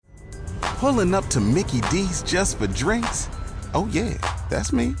Pulling up to Mickey D's just for drinks? Oh yeah,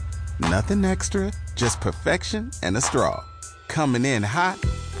 that's me. Nothing extra, just perfection and a straw. Coming in hot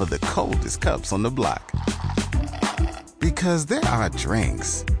for the coldest cups on the block. Because there are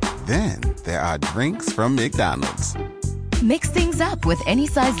drinks. Then there are drinks from McDonald's. Mix things up with any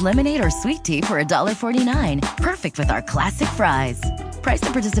size lemonade or sweet tea for $1.49. Perfect with our classic fries. Price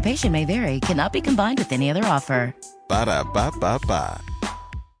and participation may vary. Cannot be combined with any other offer. Ba-da-ba-ba-ba.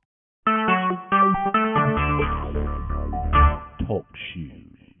 Talk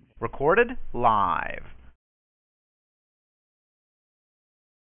shoes. Recorded live.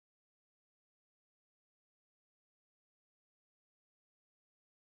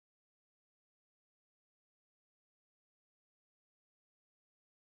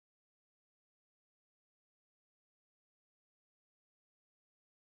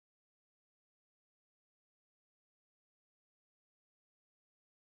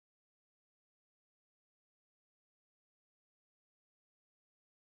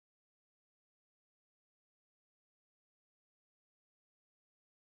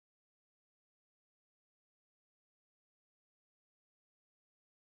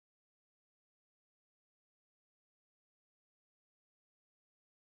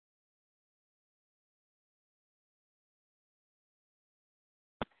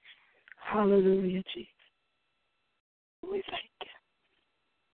 Hallelujah, Jesus. We thank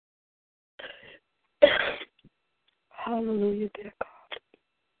you. Hallelujah, dear God.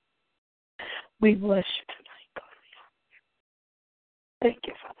 We bless you tonight, God. Thank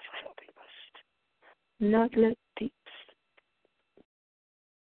you, Father, for helping us not let deep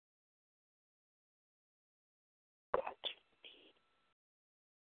God you.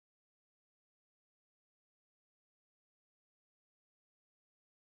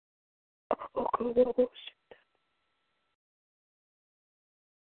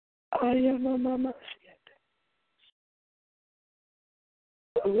 I am a mama.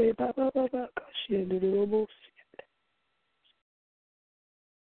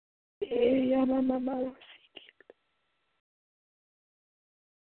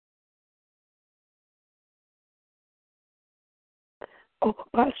 Oh,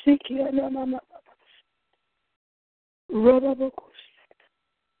 Basiki and Mama. Robabokus.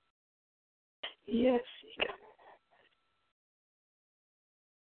 Yes,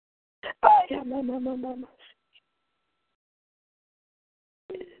 I am a mama.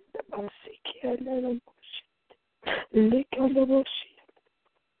 Basiki and Mama. Lick on the bush.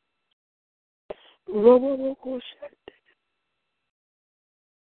 Robabokus.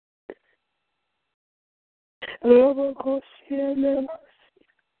 Robabokus and Mama.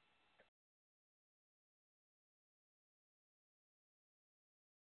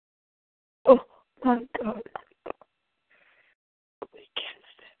 Oh, my God. We can't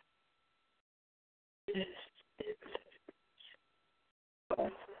stand this.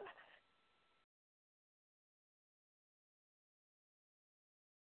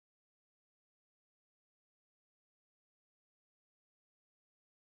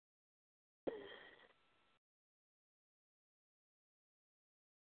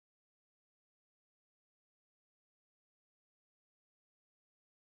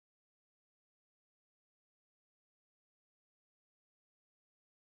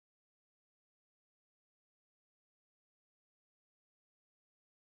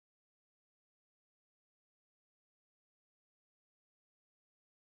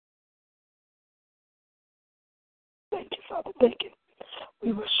 Thank you, Father. Thank you.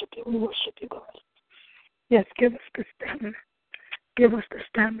 We worship you. We worship you, God. Yes, give us the stamina. Give us the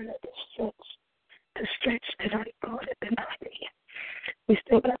stamina to stretch tonight, God, at the 9 a.m. We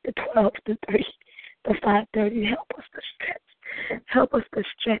still got the 12, the 3, the 5:30. Help us to stretch. Help us to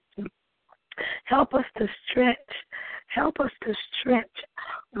stretch. Help us to stretch. Help us to stretch.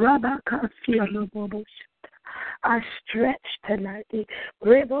 I stretch tonight.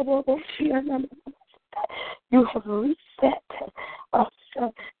 You have reset us,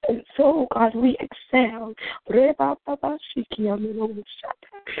 and so, God, we excel.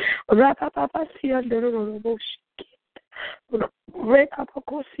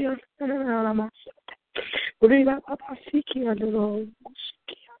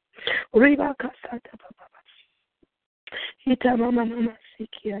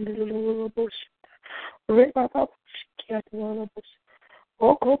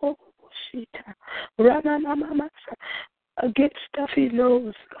 Against stuffy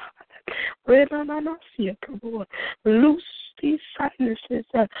nose, God. Loose these sinuses.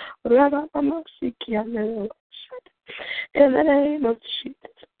 In the name of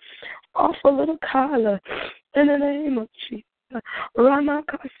Jesus. Off a little collar. In the name of Jesus.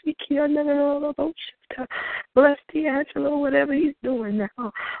 Ramakasiki and bless D'Angelo, whatever he's doing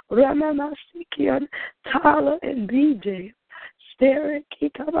now. Ramamasiki, Tyler and BJ. Derek,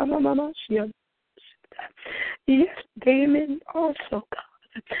 yes, Damon also,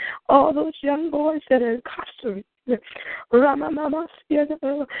 God. All those young boys that are incarcerated. We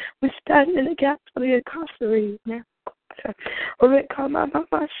stand in the gap for the incarcerated now.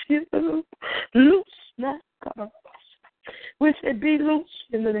 Loose now, God. We say, be loose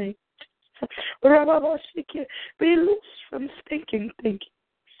in the name. Be loose from stinking thinking.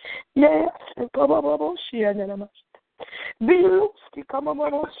 Yes, be loose, come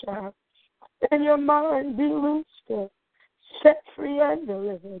on, in your mind, be loose, set free and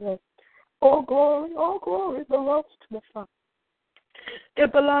delivered. All glory belongs to the Father.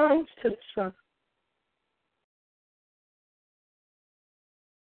 It belongs to the Son.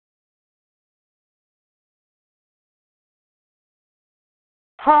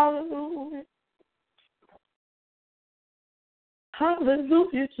 Hallelujah.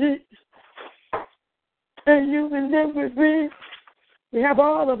 Hallelujah, Jesus. And you will never be. We have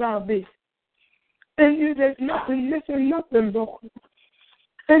all of our being. And you, there's nothing missing, nothing broken.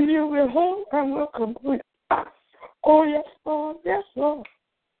 And you will whole and will complete. Oh, yes, Lord. Yes, Lord.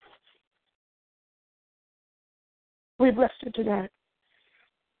 We bless you tonight.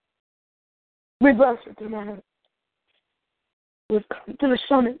 We bless you tonight. We've come to the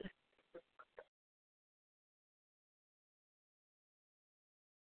summit.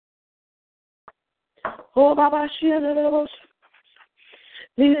 Oh, Baba,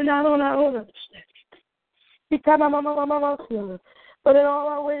 leaning not on our own understanding. But in all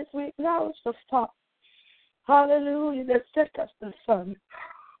our ways we acknowledge the Father. Hallelujah, that set us the Son.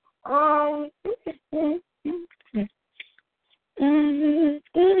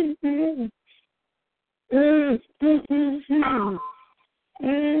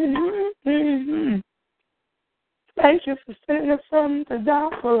 Thank you for sending the Son to die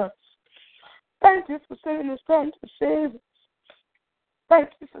for us. Thank you for sending the Son to save us. Thank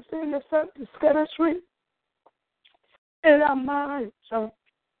you for sending the Son to set us free in our minds,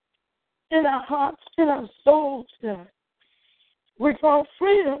 in our hearts, in our souls. We call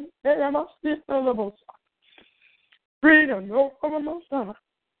freedom, and I must be available. Freedom, no problem.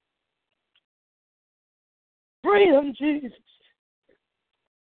 Freedom, Jesus.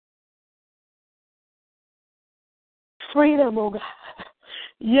 Freedom, oh God.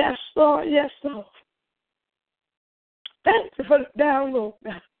 Yes, Lord. Yes, Lord. Thank you for the download,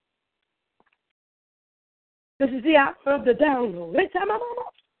 God. This is the hour of the download.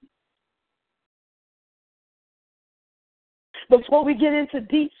 Before we get into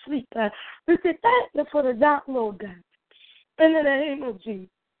deep sleep, we say thank you for the download, God. In the name of Jesus.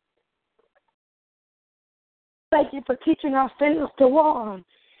 Thank you for teaching our fingers to war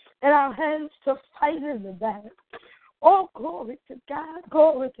and our hands to fight in the battle. Oh, glory to God,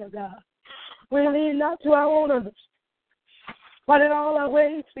 glory to God. We lean not to our own understanding, but in all our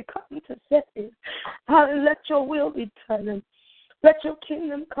ways we come to set it. Let your will be done, and let your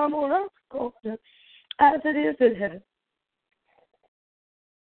kingdom come on earth, God, as it is in heaven.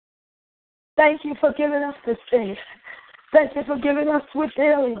 Thank you for giving us this day. Thank you for giving us with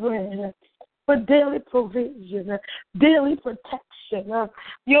daily bread, for daily provision, daily protection.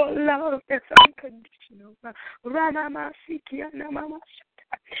 Your love is unconditional.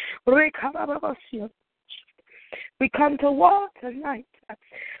 We come to war tonight.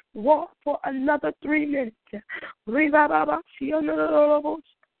 War for another 3 minutes.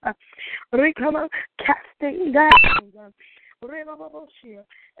 Casting down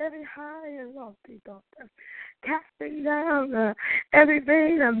every high and lofty thought, casting down every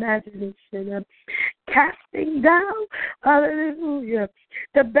vain imagination, casting down, hallelujah,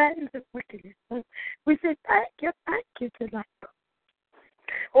 the bands of wickedness. We say thank you tonight.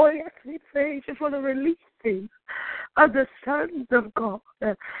 Oh, yes, we praise you for the releasing of the sons of God.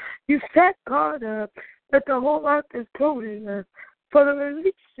 You said, God, that the whole earth is groaning for the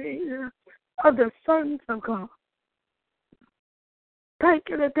releasing of the sons of God. Thank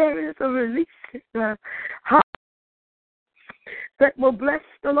you that there is a release that will bless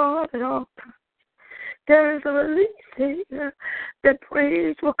the Lord at all times. There is a release that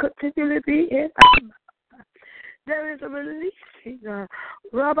praise will continually be in our mouth. There is a release.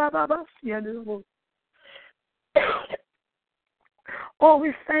 Oh,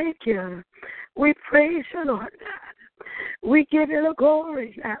 we thank you. We praise you, Lord God. We give you the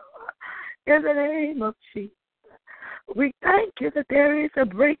glory now in the name of Jesus. We thank you that there is a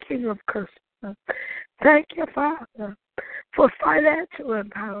breaking of curses. Thank you, Father, for financial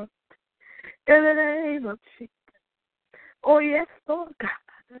empowerment. In the name of Jesus. Oh, yes, Lord God.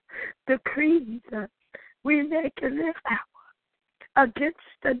 Decrees we make in this hour against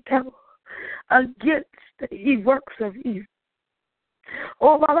the devil, against the works of evil.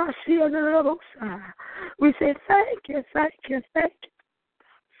 Oh, Baba, see on the little side. We say thank you, thank you, thank you.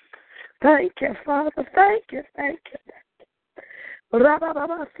 Thank you, Father. Thank you, thank you. Rabba,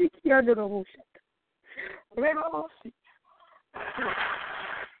 Baba, see on the little side. Rabba, see.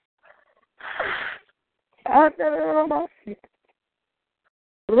 And the little side.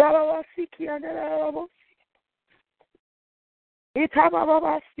 Rabba, see on the little side. Itaba,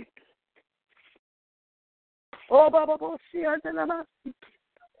 Baba, see. Oh, Baba, see on the little side.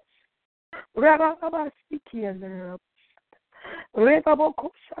 Rabba, Baba, see on the little side. Reba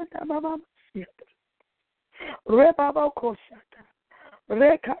boko shanda mama siya. Reba boko shanda.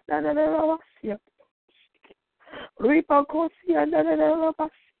 Reka na na na na siya. Reba boko siya na na na na.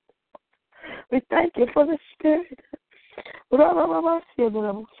 We thank you for the Spirit. Reba mama siya na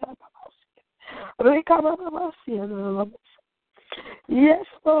na na. Reka mama siya na na na. Yes,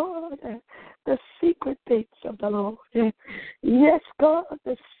 Lord, the secret things of the Lord. Yes, God,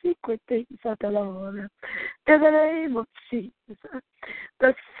 the secret things of the Lord. In the name of Jesus,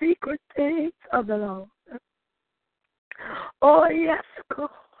 the secret things of the Lord. Oh, yes, God,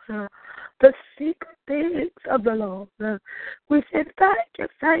 the secret things of the Lord. We say thank you,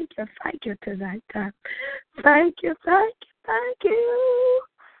 thank you, thank you tonight. Thank you, thank you, thank you.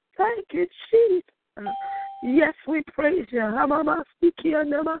 Thank you, Jesus. Yes, we praise you. Ramama Siki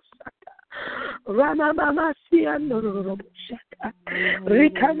and Namasata. Ramama Si and Norobushata.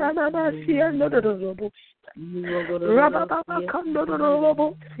 Rikanama Si and Norobushata. Ramama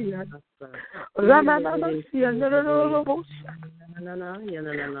Kandorobushata. Ramama Si and Norobushata.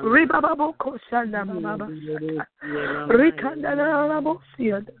 Ribabo Koshana Mama. Rikandana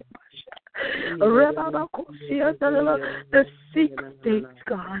Bosia. The secret things,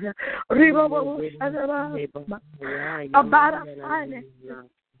 God, about our finances.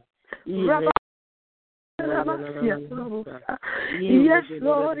 Yes,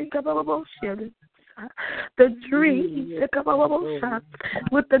 Lord, the dreams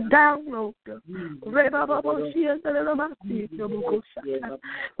with the download.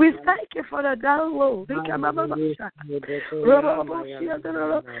 We thank you for the download.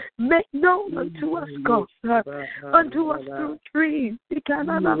 Make known unto us, God, unto us through dreams,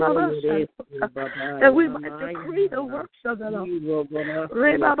 that we might decree the works of the Lord.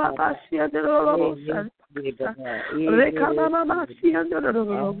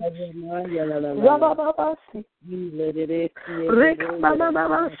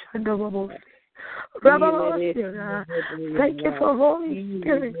 Thank you for Holy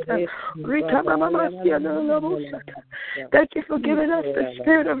Spirit. Thank you for giving us the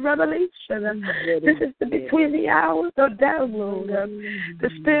spirit of revelation. This is between the hours of download. The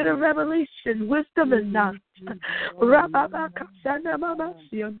spirit of revelation, wisdom and knowledge.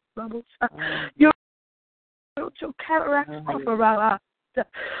 Your spiritual cataracts off of our eyes.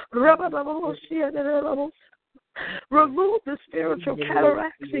 Remove the spiritual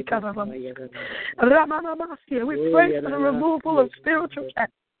cataracts. We pray for the removal of spiritual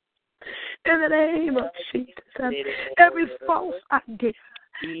cataracts. In the name of Jesus, every false idea,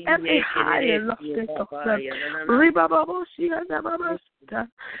 every high and lofty thought.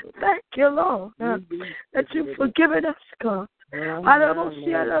 Thank you, Lord, that you've forgiven us, God. In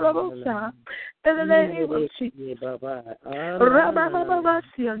the name of Jesus.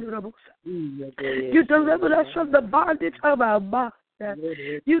 You delivered us from the bondage of our mind.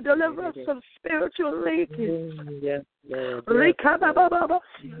 You deliver us from spiritual leakage.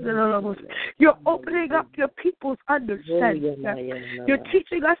 You're opening up your people's understanding. You're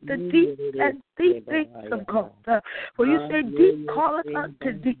teaching us the deep and deep things of God. For you say deep calleth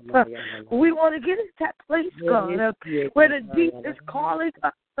unto deep. We want to get into that place, God, where the deep is calling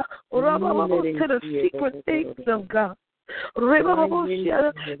us to the secret things of God.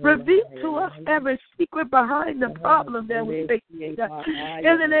 Reveal to us every secret behind the problem that we face. In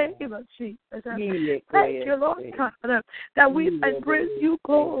the name of Jesus. Thank you, Lord God, that we might bring you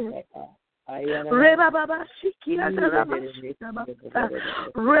glory.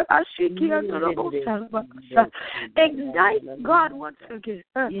 Ignite God once again.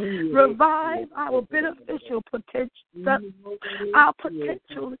 Revive our beneficial potential, our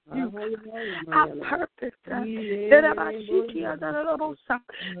potential in you, our purpose.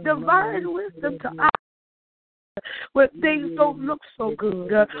 Divine wisdom to us when things don't look so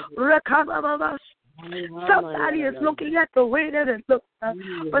good. Somebody is looking at the way that it looks.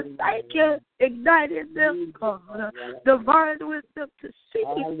 But thank you, igniting them, God. Divine wisdom to see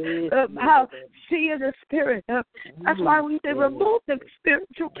how see in the spirit. That's why we say remove the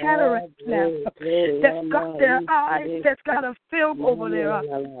spiritual cataracts now. That's got their eyes, that's got a film over their eyes.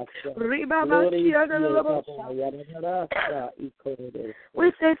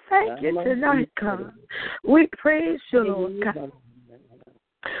 We say thank you tonight, God. We praise you, Lord God.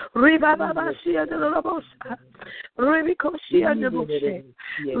 Ribabashia de la Bosa, Ribikoshia de Boshe,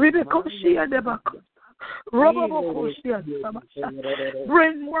 Ribikoshia de Baco, Robokoshia de Bamasa.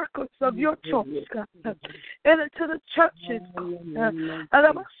 Bring workers of your choice, God, into the churches, God.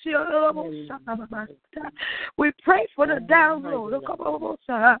 We pray for the download,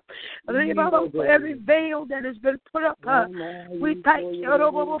 for every veil that has been put up. We thank you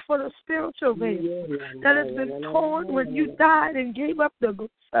for the spiritual veil that has been torn when you died and gave up the good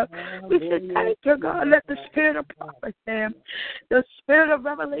stuff. We say thank you, God. Let the spirit of prophecy, the spirit of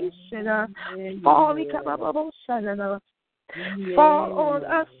revelation fall on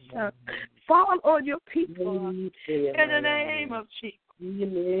us, fall on your people in the name of Jesus.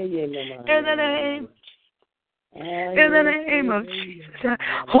 In the name of Jesus.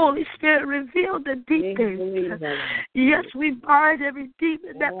 Holy Spirit, reveal the deep things. Yes, we bind every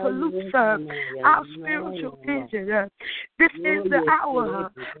demon that pollutes our spiritual vision. This is the hour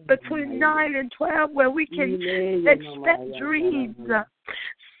between 9 and 12 where we can expect dreams,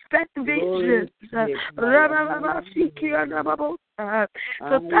 expect visions.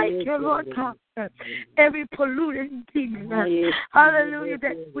 So thank you, Lord God. Every polluting demon, hallelujah,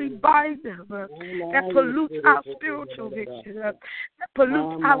 that we bind them, that pollutes our spiritual vision, that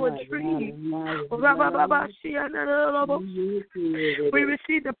pollutes our dreams. We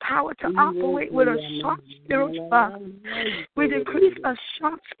receive the power to operate with a sharp spiritual eye. We decrease a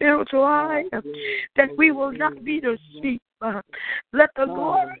sharp spiritual eye that we will not be deceived. Let the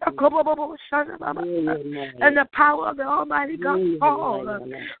glory and the power of the Almighty God fall.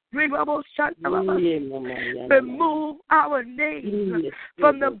 Remove our names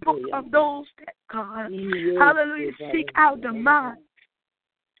from the book of those that God, hallelujah, seek our demise.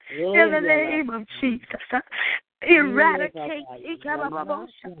 In the name of Jesus, eradicate.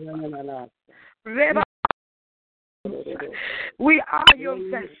 We are your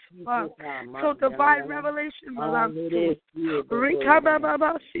vessel. So divine revelation belongs to us.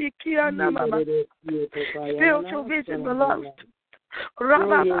 Spiritual vision belongs to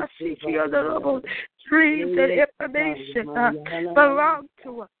us. Dreams and information belong to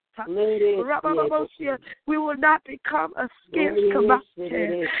us. We will not become a scarce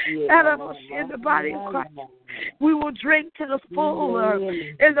commodity in the body of Christ. We will drink to the full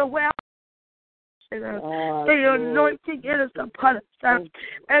in the well. The anointing is upon us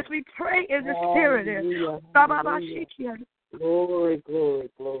as we pray in the spirit. Glory, glory,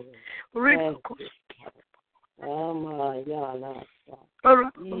 glory.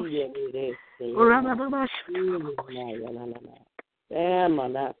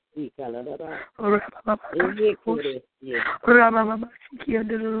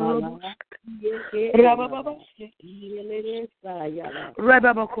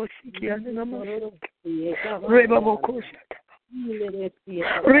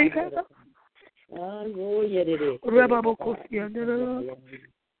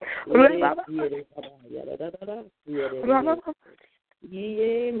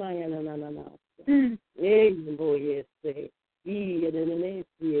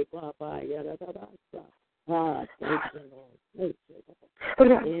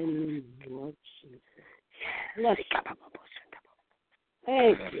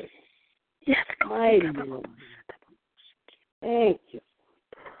 Thank you. Yes, mighty Lord. Thank you.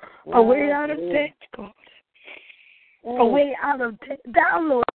 A way out of debt, God. A way out of debt.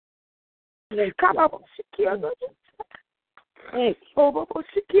 Download. Come up. Thank you.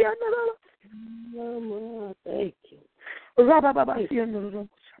 Thank you.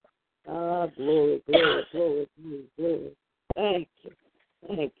 Ah, glory, glory, glory, glory. Thank you.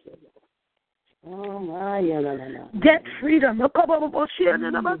 Thank you. Oh, my. Debt freedom.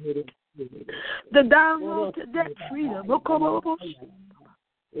 The download to debt freedom.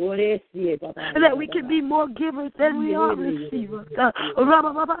 That we can be more givers than we are receivers.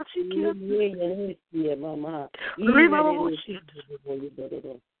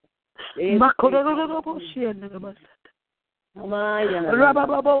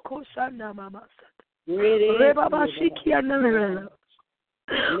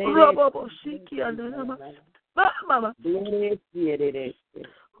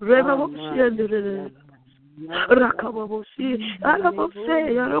 Rakabobosi,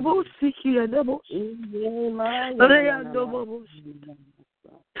 Arabose, Arabosi, Kianabosi, Reandobosi,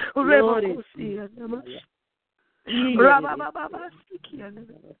 Rebokosi, Anamashi, Rabababasi,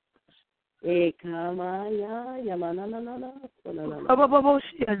 Kianabosi. Ekamaya yamanana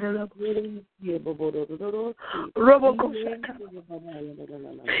Rababosi, Anamashi, Robokosata,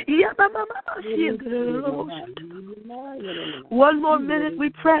 Yamamamashi, one more minute, we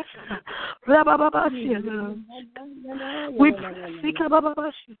press. Rabababashi, we press.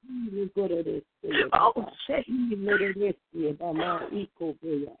 Ikabababashi. Oh, say.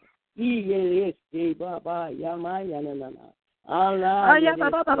 Allah, yeah,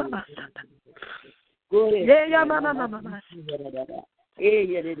 mama, mama, yeah, yeah, mama, mama, mama.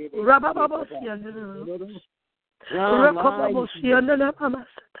 Rabababosi, Rabababosi, mama.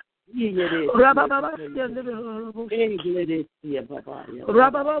 Rabababosi,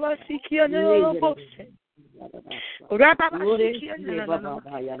 Rabababosi,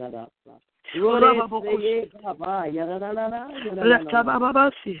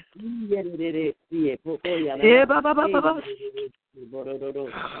 Rabababosi,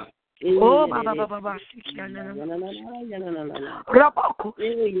 Oh, Baba Baba, Rabako,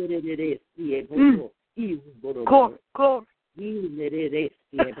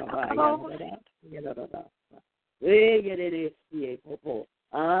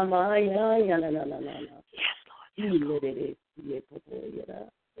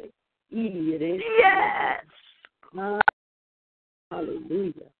 yes.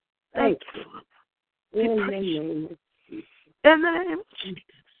 Hallelujah. Thank you. In the name of Jesus. In the name of Jesus.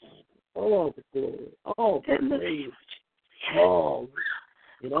 All the glory, all the praise, all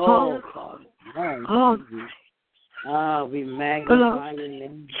it all comes. We magnify your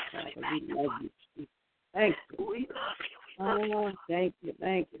name. We love you. Thank you. We love you. Thank you.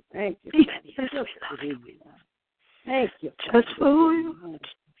 Thank you. Yes, Thank you. Just for who you are.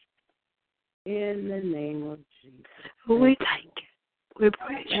 In the name of Jesus. We thank you. We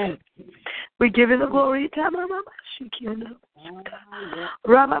praise you. We give you the glory.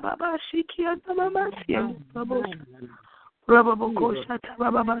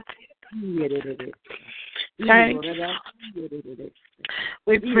 Thank you.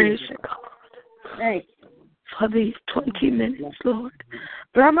 We praise you, God. Thank you. For these 20 minutes, Lord.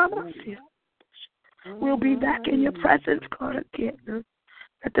 We'll be back in your presence, God, again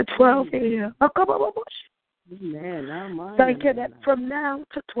at the 12 a.m. Thank you that from now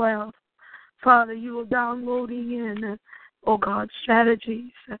to 12, Father, you are downloading in, oh God,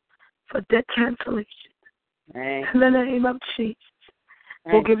 strategies for debt cancellation. In the name of Jesus.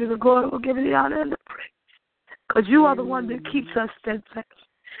 We'll give you the glory, we'll give you the honor and the praise. Because you are the one that keeps us steadfast.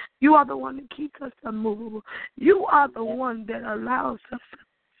 You are the one that keeps us unmovable. You are the one that allows us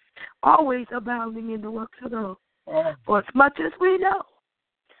always abounding in the works of the Lord. For as much as we know,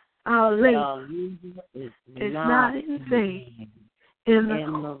 our labor is not in vain in the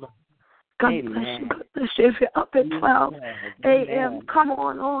Lord. God bless you. God bless you. If you're up at 12 a.m., come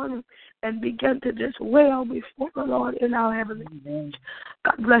on and begin to just wail before the Lord in our heavenly language.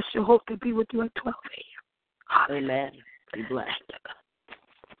 God bless you. Hope to be with you at 12 a.m. Amen. Be blessed.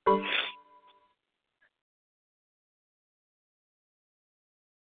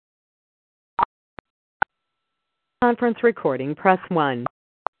 Conference recording, press 1.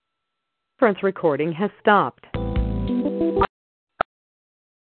 Conference recording has stopped.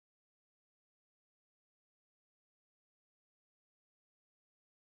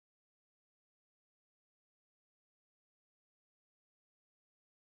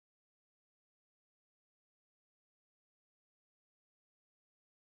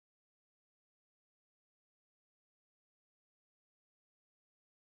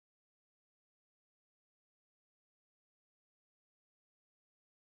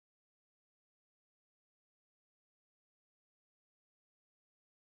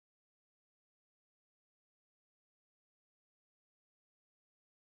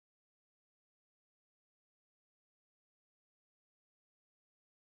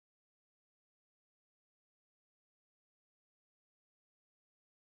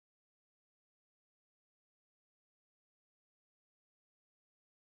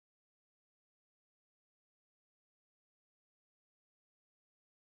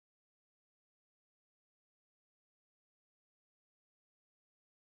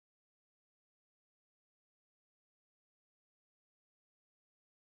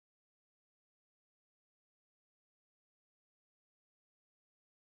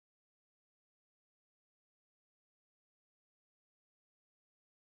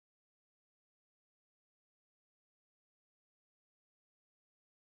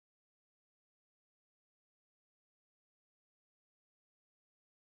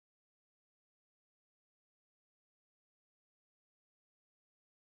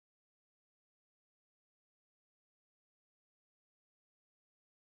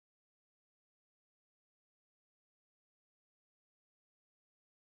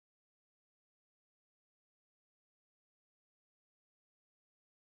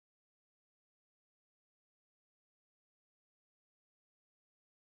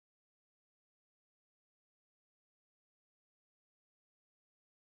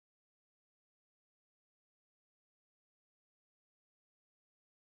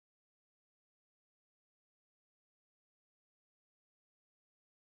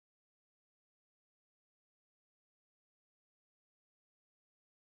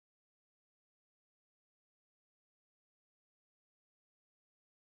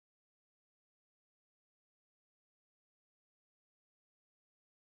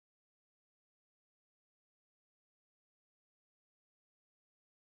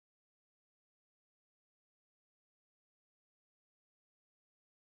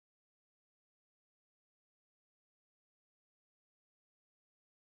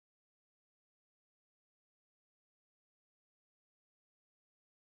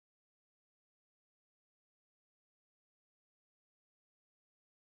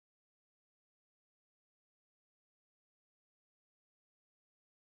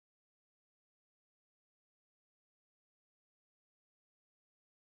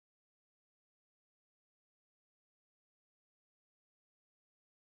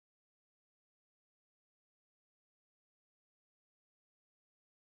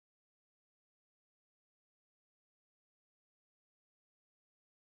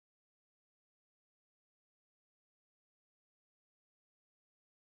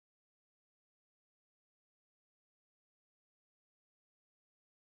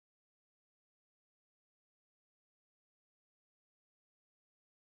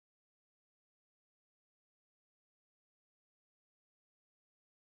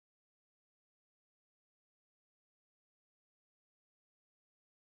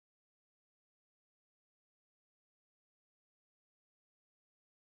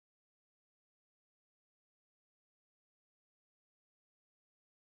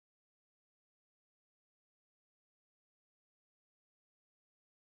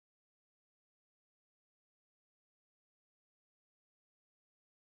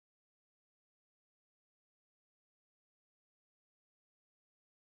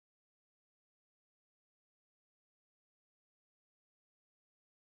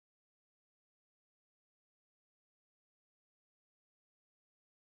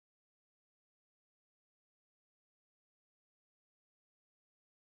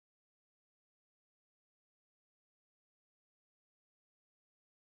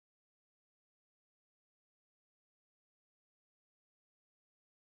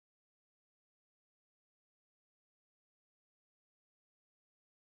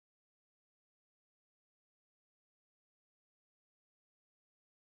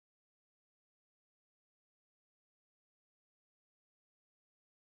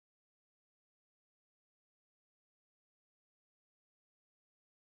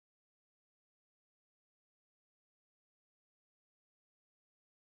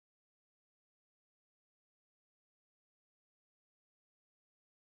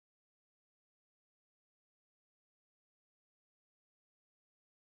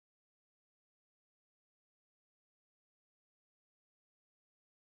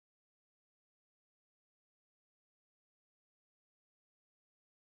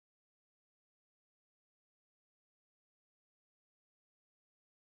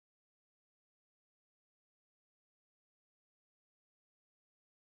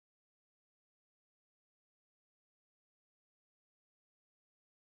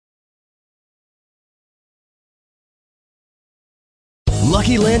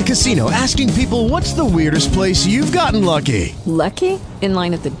 Lucky Land Casino, asking people, what's the weirdest place you've gotten lucky? Lucky? In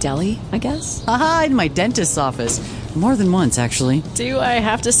line at the deli, I guess? Aha, in my dentist's office. More than once, actually. Do I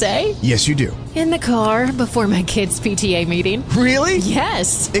have to say? Yes, you do. In the car before my kids' PTA meeting. Really?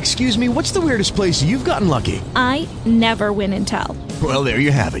 Yes. Excuse me, what's the weirdest place you've gotten lucky? I never win and tell. Well, there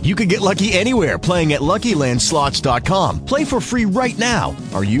you have it. You can get lucky anywhere, playing at LuckyLandSlots.com. Play for free right now.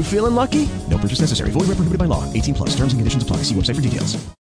 Are you feeling lucky? No purchase necessary. Void where prohibited by law. 18+. Terms and conditions apply. See website for details.